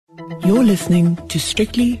You're listening to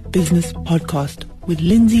Strictly Business Podcast with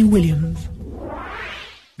Lindsay Williams.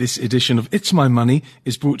 This edition of It's My Money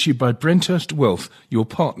is brought to you by Brenthurst Wealth, your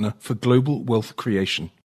partner for global wealth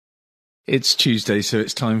creation. It's Tuesday, so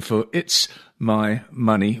it's time for It's My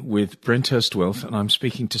Money with Brenthurst Wealth, and I'm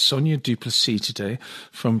speaking to Sonia Duplessis today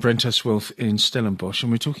from Brenthurst Wealth in Stellenbosch,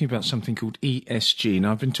 and we're talking about something called ESG.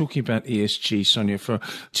 Now, I've been talking about ESG, Sonia, for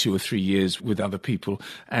 2 or 3 years with other people,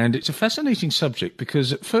 and it's a fascinating subject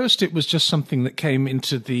because at first it was just something that came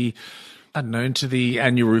into the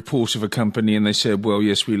annual report of a company, and they said, well,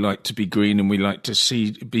 yes, we like to be green and we like to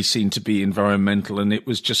be seen to be environmental, and it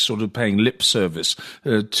was just sort of paying lip service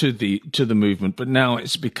to the movement. But now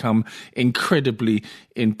it's become incredibly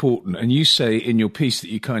important. And you say in your piece that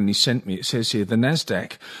you kindly sent me, it says here, the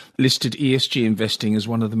Nasdaq listed ESG investing as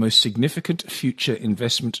one of the most significant future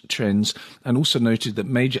investment trends, and also noted that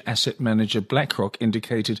major asset manager BlackRock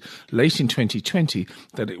indicated late in 2020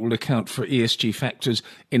 that it will account for ESG factors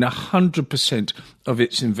in 100% of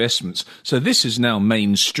its investments. So this is now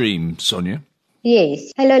mainstream, Sonia.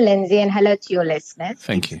 Yes. Hello, Lindsay, and hello to your listeners.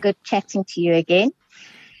 Thank you. It's good chatting to you again.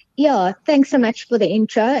 Yeah, thanks so much for the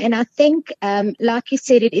intro. And I think, like you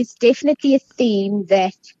said, it is definitely a theme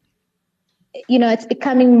that, it's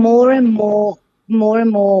becoming more and more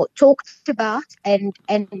talked about, and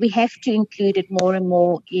we have to include it more and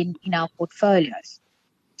more in our portfolios.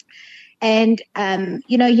 And,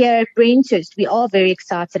 here at Brenthurst, we are very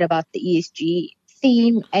excited about the ESG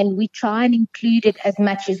theme, and we try and include it as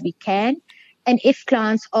much as we can. And if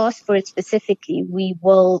clients ask for it specifically, we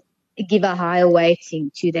will give a higher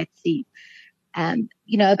weighting to that theme.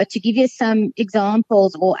 But to give you some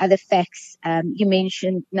examples or other facts, you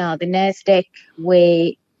mentioned now the Nasdaq,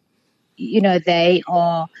 where, they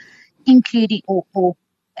are including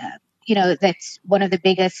that's one of the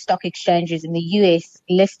biggest stock exchanges in the US,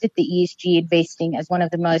 listed the ESG investing as one of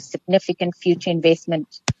the most significant future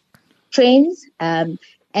investment trends. And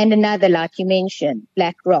another, like you mentioned,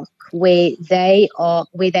 BlackRock, where they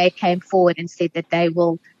came forward and said that they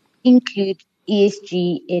will include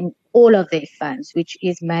ESG in all of their funds, which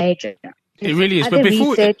is major. It really is. But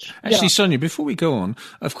Sonia, before we go on,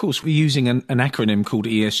 of course, we're using an acronym called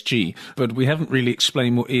ESG, but we haven't really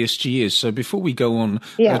explained what ESG is. So before we go on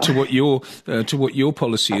to what your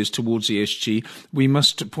policy is towards ESG, we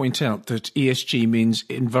must point out that ESG means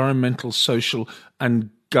environmental, social, and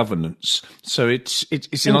governance. So it's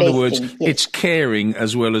in other words, yes. It's caring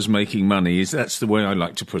as well as making money. That's the way I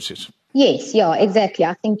like to put it. Yes, yeah, exactly.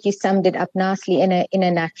 I think you summed it up nicely in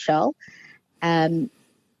a nutshell. And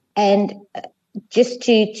just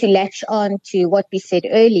to latch on to what we said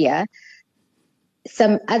earlier,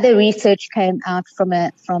 some other research came out from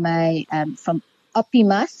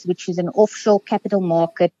Optimus, which is an offshore capital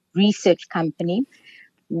market research company,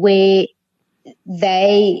 where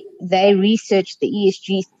they researched the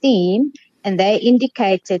ESG theme, and they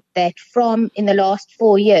indicated that in the last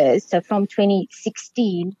 4 years, so from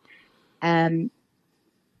 2016,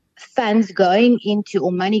 funds going into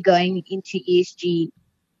or money going into ESG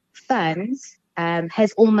funds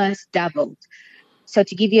has almost doubled. So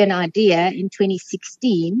to give you an idea, in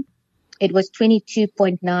 2016, it was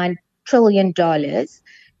 $22.9 trillion,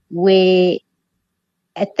 where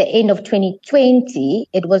at the end of 2020,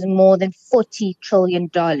 it was more than $40 trillion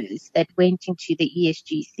that went into the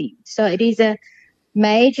ESG theme. So it is a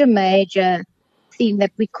major, major theme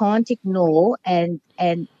that we can't ignore and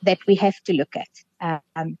that we have to look at.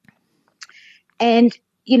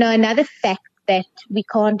 Another fact that we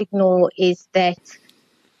can't ignore is that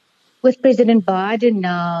with President Biden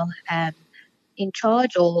now in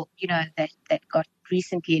charge, or that got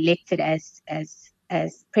recently elected as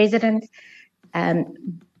president,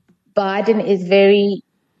 Biden is very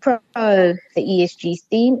pro the ESG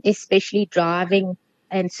theme, especially driving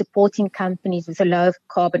and supporting companies with a low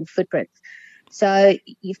carbon footprint. So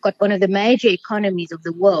you've got one of the major economies of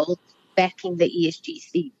the world backing the ESG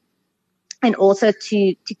theme. And also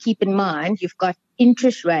to keep in mind, you've got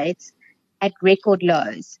interest rates at record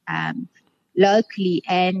lows, locally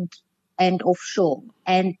and offshore.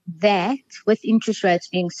 And that, with interest rates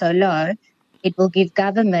being so low, it will give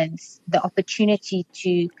governments the opportunity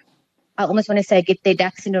to, I almost want to say, get their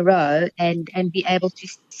ducks in a row and be able to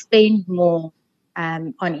spend more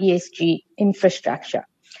on ESG infrastructure.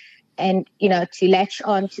 And, to latch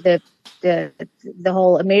on to the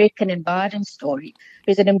whole American and Biden story,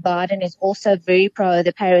 President Biden is also very pro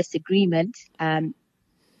the Paris Agreement. And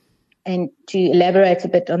to elaborate a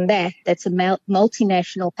bit on that, that's a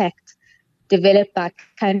multinational pact developed by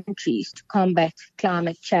countries to combat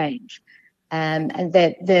climate change. And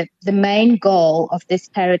the main goal of this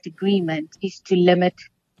Paris Agreement is to limit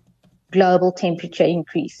global temperature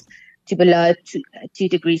increase to below 2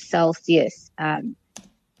 degrees Celsius per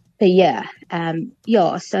year.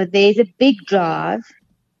 So there's a big drive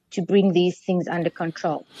to bring these things under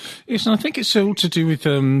control. Yes, and I think it's all to do with, I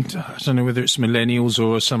don't know whether it's millennials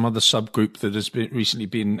or some other subgroup that has recently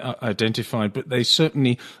been identified, but they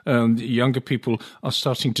certainly, younger people are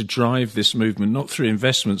starting to drive this movement, not through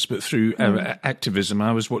investments, but through activism.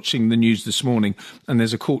 I was watching the news this morning, and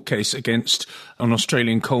there's a court case against an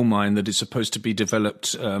Australian coal mine that is supposed to be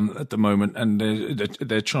developed at the moment, and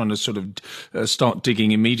they're trying to sort of start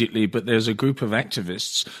digging immediately, but there's a group of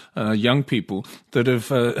activists, young people, that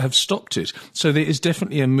have stopped it. So there is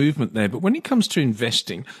definitely a movement there. But when it comes to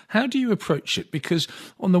investing, how do you approach it? Because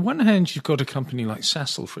on the one hand, you've got a company like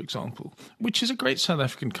Sasol, for example, which is a great South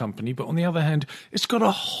African company, but on the other hand, it's got a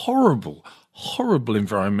horrible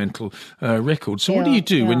environmental record. So what do you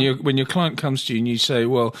do when your client comes to you and you say,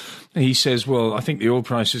 he says, I think the oil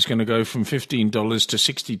price is going to go from $15 to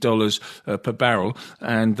 $60 per barrel,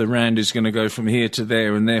 and the rand is going to go from here to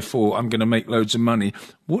there, and therefore I'm going to make loads of money.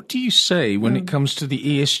 What do you say when it comes to the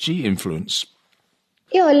ESG influence?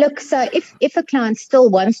 Yeah, look, so if a client still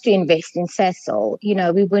wants to invest in Sasol,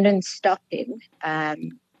 we wouldn't stop him.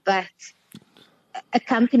 But a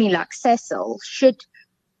company like Sasol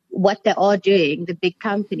what they are doing, the big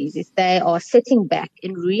companies, is they are sitting back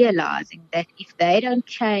and realizing that if they don't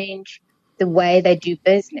change the way they do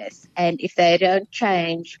business, and if they don't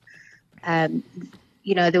change,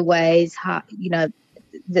 the ways how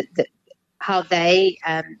they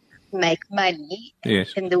make money,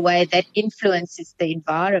 yes, in the way that influences the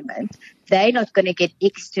environment, they're not going to get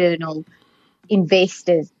external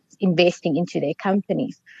investors investing into their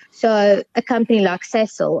companies. So a company like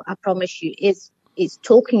Sasol, I promise you, is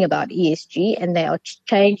talking about ESG, and they are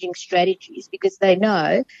changing strategies because they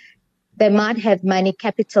know they might have money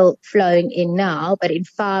capital flowing in now, but in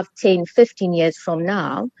 5, 10, 15 years from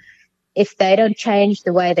now, if they don't change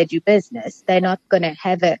the way they do business, they're not going to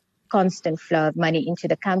have a constant flow of money into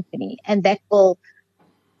the company. And that will,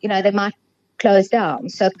 they might close down.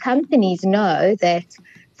 So companies know that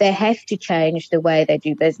they have to change the way they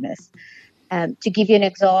do business. To give you an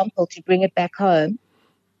example, to bring it back home,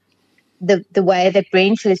 the way that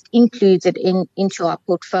BrentTrust includes it into our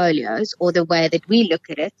portfolios, or the way that we look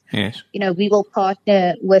at it, yes, we will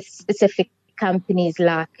partner with specific companies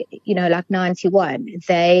like 91.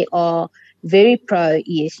 They are very pro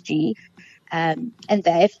ESG, and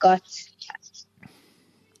they've got,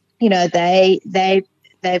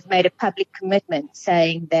 they've made a public commitment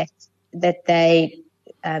saying that they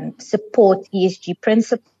support ESG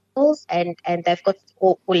principles, and they've got,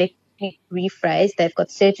 or let me rephrase, they've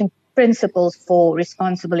got certain principles for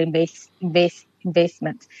responsible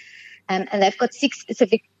investment. And they've got 6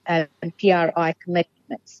 specific PRI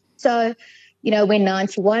commitments. So, when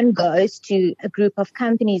 91 goes to a group of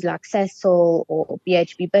companies like Sasol or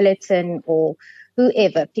BHP Billiton or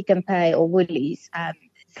whoever, Pick n Pay or Woolies,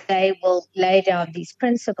 they will lay down these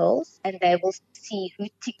principles, and they will see who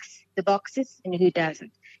ticks the boxes and who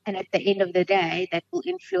doesn't. And at the end of the day, that will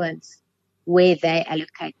influence where they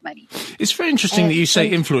allocate money. It's very interesting that you say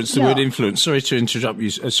influence, the word influence. Sorry to interrupt you,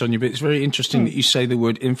 Sonia, but it's very interesting that you say the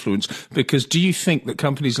word influence, because do you think that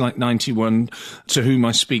companies like 91, to whom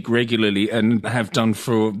I speak regularly and have done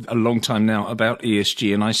for a long time now about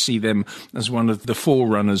ESG, and I see them as one of the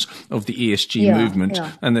forerunners of the ESG movement,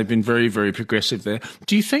 and they've been very, very progressive there.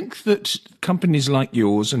 Do you think that companies like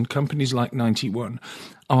yours and companies like 91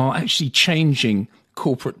 are actually changing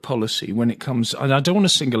corporate policy when it comes, and I don't want to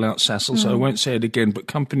single out Sasol, so I won't say it again, but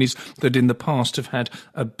companies that in the past have had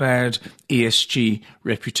a bad ESG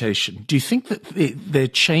reputation? Do you think that they're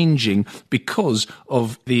changing because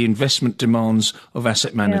of the investment demands of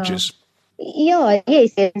asset managers?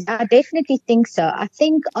 Yes, I definitely think so. I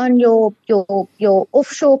think on your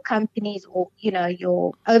offshore companies, or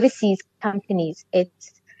your overseas companies,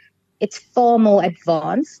 it's far more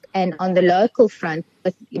advanced, and on the local front,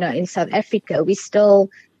 with in South Africa, we still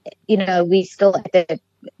at the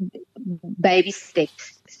baby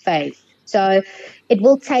steps phase. So it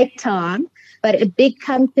will take time, but a big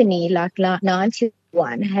company like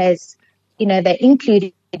 91 has, they're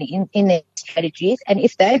included in their strategies, and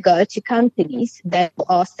if they go to companies, they will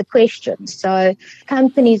ask the questions. So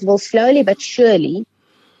companies will slowly but surely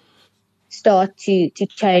start to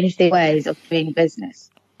change their ways of doing business.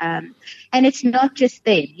 And it's not just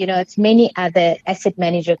them, it's many other asset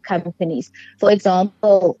manager companies. For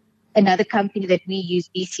example, another company that we use,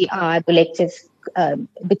 BCI,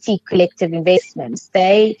 Boutique Collective Investments,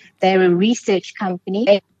 they're a research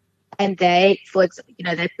company, and they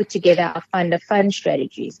put together our fund of fund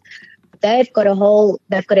strategies. They've got an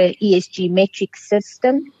ESG metric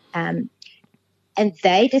system, and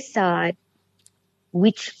they decide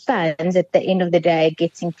which funds at the end of the day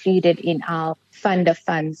gets included in our fund of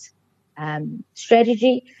funds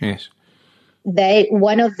strategy. Yes.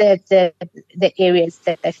 One of the areas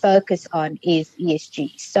that they focus on is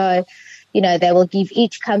ESG. So, they will give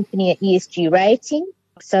each company an ESG rating.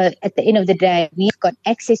 So at the end of the day, we've got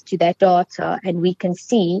access to that data and we can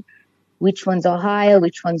see which ones are higher,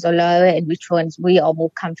 which ones are lower, and which ones we are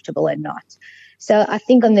more comfortable and not. So I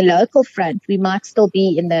think on the local front, we might still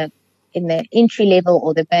be in the entry level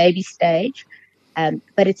or the baby stage,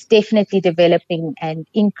 but it's definitely developing and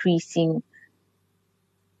increasing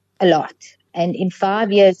a lot. And in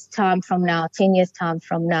 5 years' time from now, 10 years' time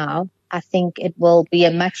from now, I think it will be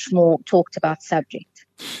a much more talked about subject.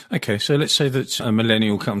 Okay, so let's say that a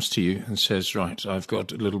millennial comes to you and says, right, I've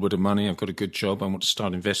got a little bit of money, I've got a good job, I want to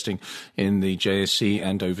start investing in the JSE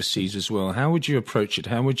and overseas as well. How would you approach it?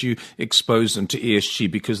 How would you expose them to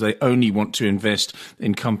ESG, because they only want to invest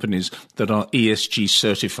in companies that are ESG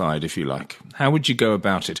certified, if you like? How would you go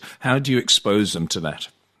about it? How do you expose them to that?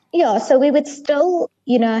 Yeah, so we would still,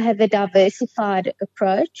 have a diversified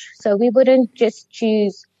approach. So we wouldn't just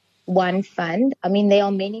choose one fund. I mean, there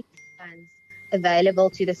are many funds available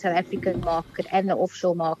to the South African market and the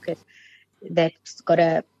offshore market that's got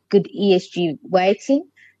a good ESG weighting.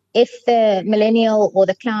 If the millennial or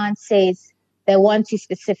the client says they want to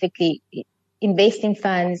specifically invest in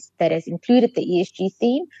funds that has included the ESG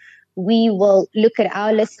theme, we will look at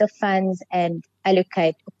our list of funds and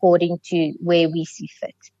allocate according to where we see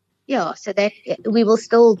fit. Yeah, so that we will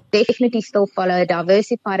definitely follow a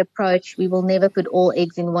diversified approach. We will never put all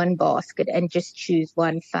eggs in one basket and just choose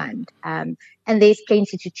one fund. And there's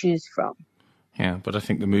plenty to choose from. Yeah, but I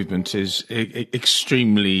think the movement is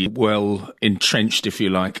extremely well entrenched, if you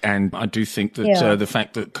like. And I do think that the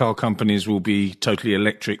fact that car companies will be totally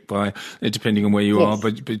electric depending on where you are,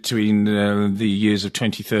 but between the years of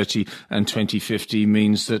 2030 and 2050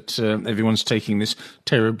 means that everyone's taking this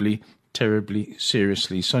terribly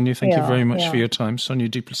seriously. Sonia, thank you very much for your time. Sonia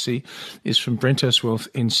du Plessis is from Brenthurst Wealth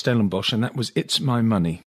in Stellenbosch, and that was It's My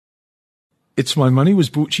Money. It's My Money was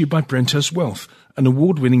brought to you by Brenthurst Wealth, an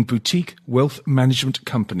award-winning boutique wealth management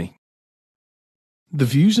company. The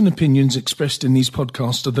views and opinions expressed in these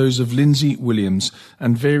podcasts are those of Lindsay Williams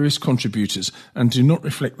and various contributors and do not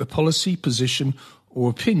reflect the policy, position, or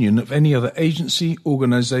opinion of any other agency,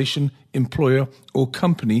 organisation, employer or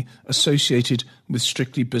company associated with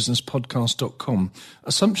strictlybusinesspodcast.com.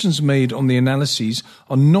 Assumptions made on the analyses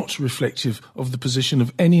are not reflective of the position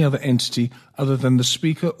of any other entity other than the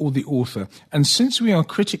speaker or the author. And since we are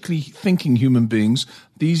critically thinking human beings,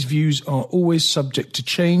 these views are always subject to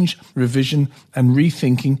change, revision and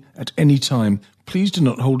rethinking at any time. Please do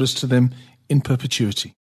not hold us to them in perpetuity.